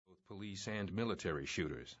police and military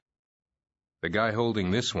shooters. The guy holding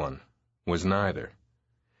this one was neither.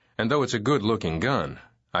 And though it's a good-looking gun,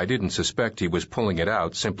 I didn't suspect he was pulling it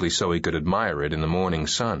out simply so he could admire it in the morning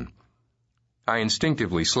sun. I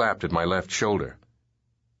instinctively slapped at my left shoulder.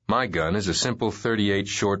 My gun is a simple .38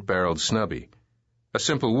 short-barreled snubby, a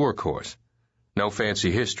simple workhorse, no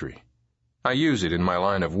fancy history. I use it in my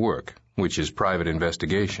line of work, which is private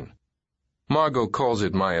investigation. Margot calls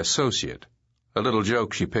it my associate, a little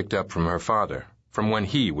joke she picked up from her father, from when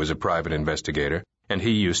he was a private investigator, and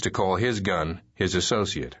he used to call his gun his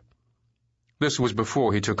associate. This was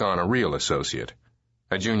before he took on a real associate,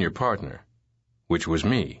 a junior partner, which was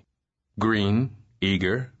me, green,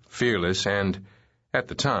 eager, fearless, and, at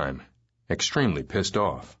the time, extremely pissed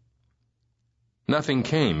off. Nothing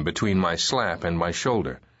came between my slap and my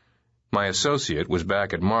shoulder. My associate was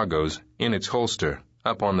back at Margot's, in its holster,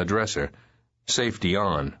 up on the dresser, safety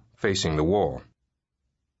on, facing the wall.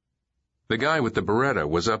 The guy with the Beretta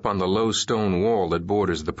was up on the low stone wall that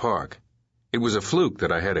borders the park. It was a fluke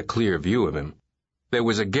that I had a clear view of him. There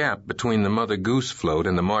was a gap between the Mother Goose float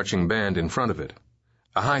and the marching band in front of it,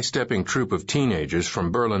 a high-stepping troop of teenagers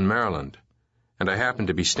from Berlin, Maryland, and I happened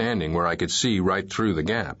to be standing where I could see right through the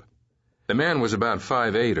gap. The man was about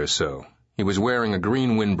 5'8" or so. He was wearing a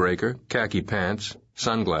green windbreaker, khaki pants,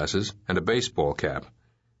 sunglasses, and a baseball cap.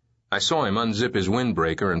 I saw him unzip his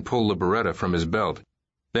windbreaker and pull the Beretta from his belt,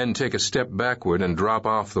 then take a step backward and drop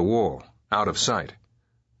off the wall, out of sight.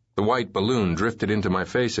 The white balloon drifted into my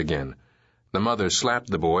face again. The mother slapped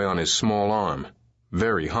the boy on his small arm,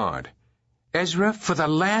 very hard. "Ezra, for the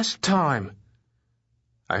last time!"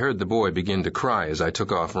 I heard the boy begin to cry as I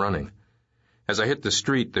took off running. As I hit the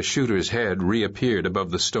street, the shooter's head reappeared above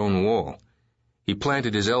the stone wall. He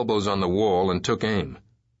planted his elbows on the wall and took aim.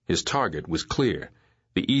 His target was clear,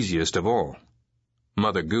 the easiest of all.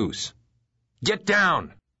 Mother Goose. "Get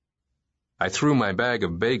down!" I threw my bag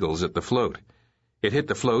of bagels at the float. It hit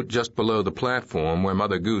the float just below the platform where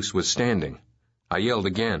Mother Goose was standing. I yelled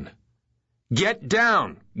again. "Get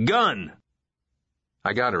down! Gun!"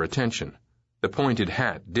 I got her attention. The pointed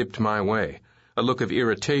hat dipped my way, a look of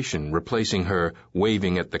irritation replacing her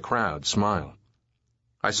waving at the crowd smile.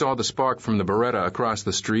 I saw the spark from the Beretta across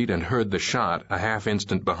the street and heard the shot a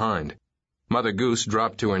half-instant behind. Mother Goose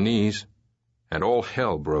dropped to her knees, and all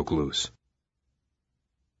hell broke loose.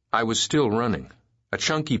 I was still running. A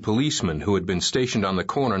chunky policeman who had been stationed on the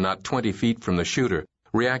corner not 20 feet from the shooter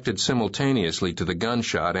reacted simultaneously to the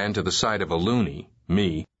gunshot and to the sight of a loony,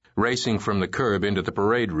 me, racing from the curb into the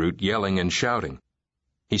parade route, yelling and shouting.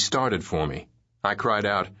 He started for me. I cried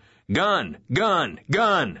out, "Gun! Gun!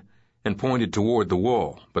 Gun!" and pointed toward the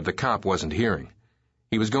wall, but the cop wasn't hearing.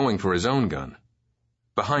 He was going for his own gun.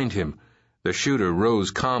 Behind him, the shooter rose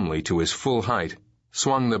calmly to his full height,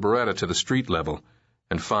 swung the Beretta to the street level,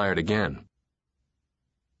 and fired again.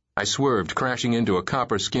 I swerved, crashing into a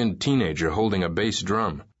copper-skinned teenager holding a bass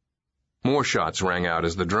drum. More shots rang out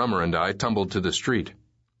as the drummer and I tumbled to the street.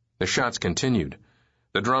 The shots continued.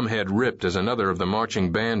 The drumhead ripped as another of the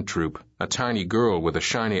marching band troop, a tiny girl with a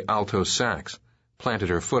shiny alto sax, planted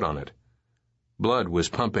her foot on it. Blood was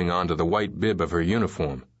pumping onto the white bib of her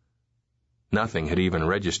uniform. Nothing had even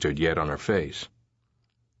registered yet on her face.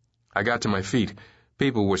 I got to my feet.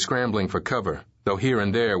 People were scrambling for cover, though here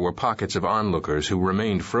and there were pockets of onlookers who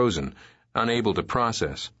remained frozen, unable to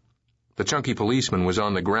process. The chunky policeman was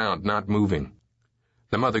on the ground, not moving.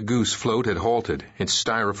 The Mother Goose float had halted, its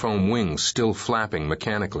styrofoam wings still flapping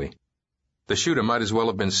mechanically. The shooter might as well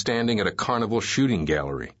have been standing at a carnival shooting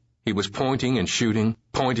gallery. He was pointing and shooting,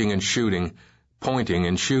 pointing and shooting, pointing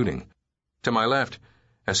and shooting. To my left,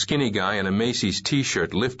 a skinny guy in a Macy's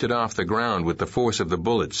t-shirt lifted off the ground with the force of the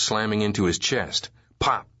bullets slamming into his chest.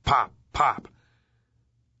 Pop, pop, pop.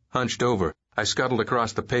 Hunched over, I scuttled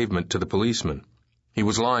across the pavement to the policeman. He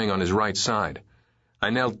was lying on his right side. I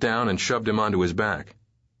knelt down and shoved him onto his back.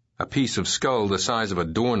 A piece of skull the size of a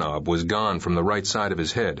doorknob was gone from the right side of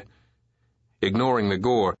his head. Ignoring the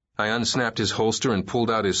gore, I unsnapped his holster and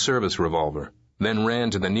pulled out his service revolver, then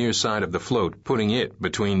ran to the near side of the float, putting it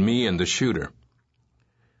between me and the shooter.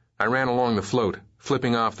 I ran along the float,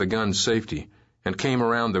 flipping off the gun's safety, and came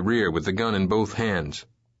around the rear with the gun in both hands,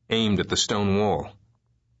 aimed at the stone wall.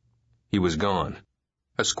 He was gone.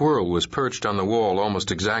 A squirrel was perched on the wall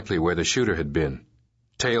almost exactly where the shooter had been,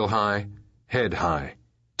 tail high, head high,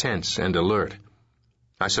 tense and alert.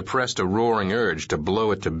 I suppressed a roaring urge to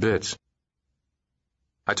blow it to bits.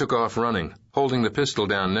 I took off running. Holding the pistol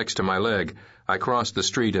down next to my leg, I crossed the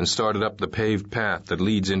street and started up the paved path that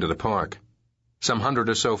leads into the park. Some 100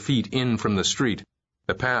 or so feet in from the street,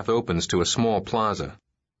 the path opens to a small plaza.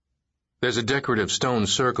 There's a decorative stone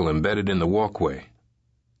circle embedded in the walkway.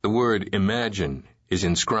 The word imagine is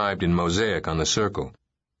inscribed in mosaic on the circle.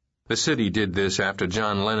 The city did this after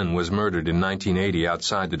John Lennon was murdered in 1980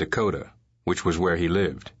 outside the Dakota, which was where he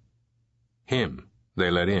lived. Him they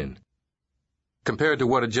let in. Compared to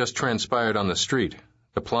what had just transpired on the street,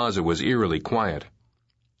 the plaza was eerily quiet.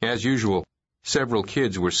 As usual, several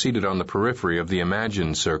kids were seated on the periphery of the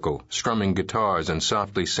Imagine circle, strumming guitars and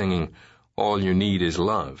softly singing, "All You Need Is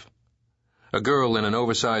Love." A girl in an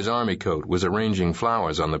oversized army coat was arranging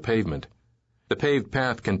flowers on the pavement. The paved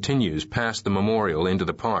path continues past the memorial into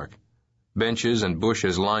the park. Benches and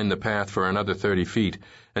bushes line the path for another 30 feet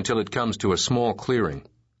until it comes to a small clearing.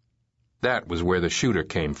 That was where the shooter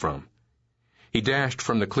came from. He dashed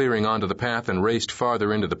from the clearing onto the path and raced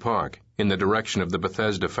farther into the park, in the direction of the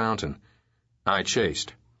Bethesda fountain. I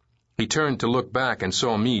chased. He turned to look back and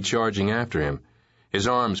saw me charging after him. His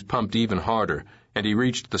arms pumped even harder, and he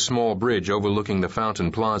reached the small bridge overlooking the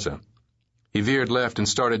fountain plaza. He veered left and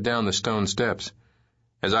started down the stone steps.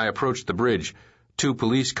 As I approached the bridge, 2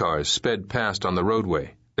 police cars sped past on the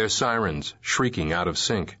roadway, their sirens shrieking out of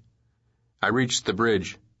sync. I reached the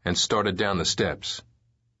bridge and started down the steps.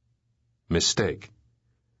 Mistake.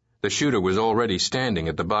 The shooter was already standing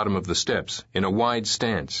at the bottom of the steps, in a wide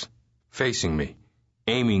stance, facing me,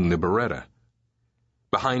 aiming the Beretta.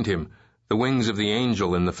 Behind him, the wings of the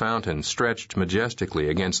angel in the fountain stretched majestically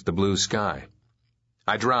against the blue sky.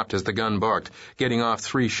 I dropped as the gun barked, getting off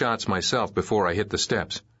 3 shots myself before I hit the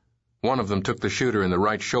steps. One of them took the shooter in the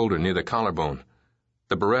right shoulder near the collarbone.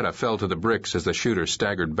 The Beretta fell to the bricks as the shooter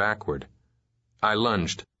staggered backward. I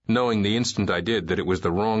lunged, knowing the instant I did that it was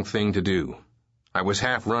the wrong thing to do. I was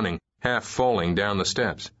half running, half falling down the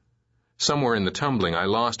steps. Somewhere in the tumbling, I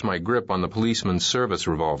lost my grip on the policeman's service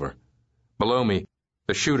revolver. Below me,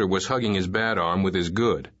 the shooter was hugging his bad arm with his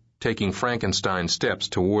good, taking Frankenstein steps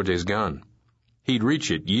toward his gun. He'd reach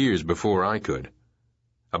it years before I could.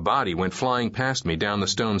 A body went flying past me down the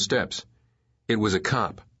stone steps. It was a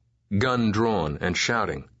cop, gun drawn and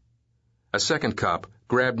shouting. A second cop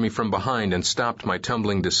grabbed me from behind and stopped my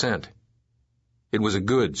tumbling descent. It was a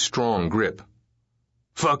good, strong grip.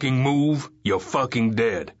 "Fucking move, you're fucking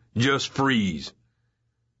dead. Just freeze."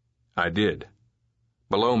 I did.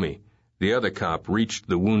 Below me, the other cop reached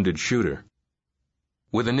the wounded shooter.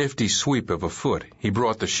 With a nifty sweep of a foot, he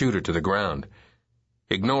brought the shooter to the ground.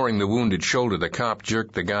 Ignoring the wounded shoulder, the cop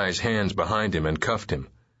jerked the guy's hands behind him and cuffed him.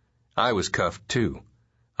 I was cuffed, too.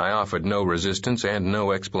 I offered no resistance and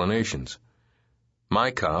no explanations.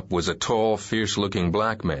 My cop was a tall, fierce-looking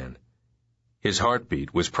black man. His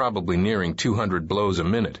heartbeat was probably nearing 200 blows a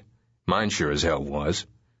minute. Mine sure as hell was.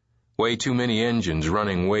 Way too many engines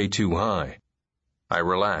running way too high. I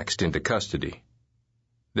relaxed into custody.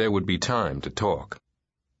 There would be time to talk.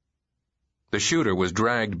 The shooter was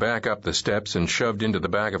dragged back up the steps and shoved into the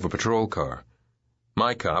back of a patrol car.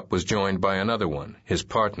 My cop was joined by another one, his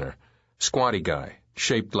partner, squatty guy,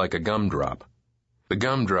 shaped like a gumdrop. The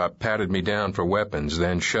gumdrop patted me down for weapons,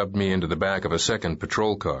 then shoved me into the back of a second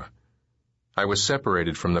patrol car. I was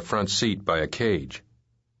separated from the front seat by a cage.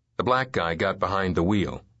 The black guy got behind the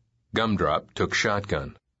wheel. Gumdrop took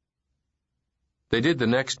shotgun. They did the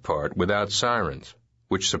next part without sirens,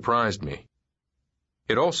 which surprised me.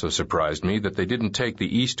 It also surprised me that they didn't take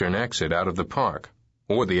the eastern exit out of the park,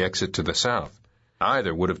 or the exit to the south.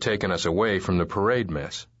 Either would have taken us away from the parade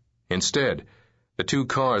mess. Instead, the 2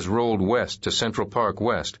 cars rolled west to Central Park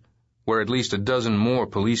West, where at least a dozen more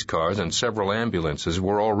police cars and several ambulances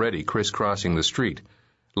were already crisscrossing the street,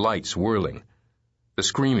 lights whirling. The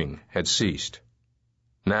screaming had ceased.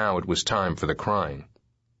 Now it was time for the crying.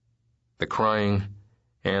 The crying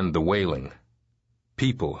and the wailing.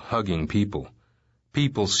 People hugging people.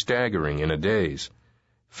 People staggering in a daze.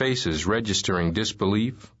 Faces registering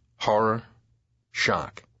disbelief, horror,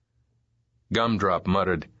 shock. Gumdrop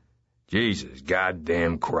muttered, "Jesus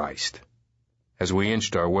goddamn Christ," as we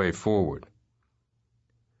inched our way forward.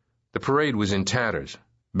 The parade was in tatters.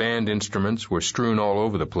 Band instruments were strewn all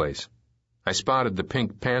over the place. I spotted the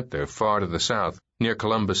Pink Panther far to the south, near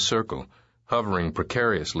Columbus Circle, hovering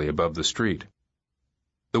precariously above the street.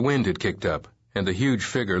 The wind had kicked up, and the huge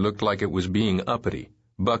figure looked like it was being uppity,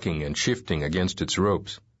 bucking and shifting against its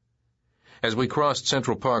ropes. As we crossed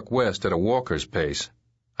Central Park West at a walker's pace,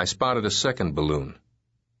 I spotted a second balloon.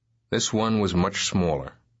 This one was much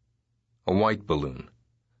smaller. A white balloon.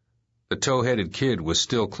 The tow-headed kid was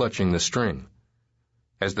still clutching the string.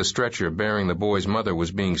 As the stretcher bearing the boy's mother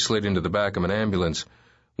was being slid into the back of an ambulance,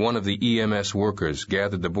 one of the EMS workers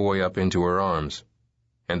gathered the boy up into her arms,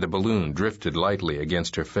 and the balloon drifted lightly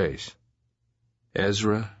against her face.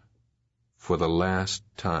 Ezra, for the last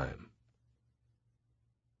time.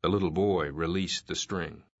 The little boy released the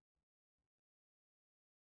string.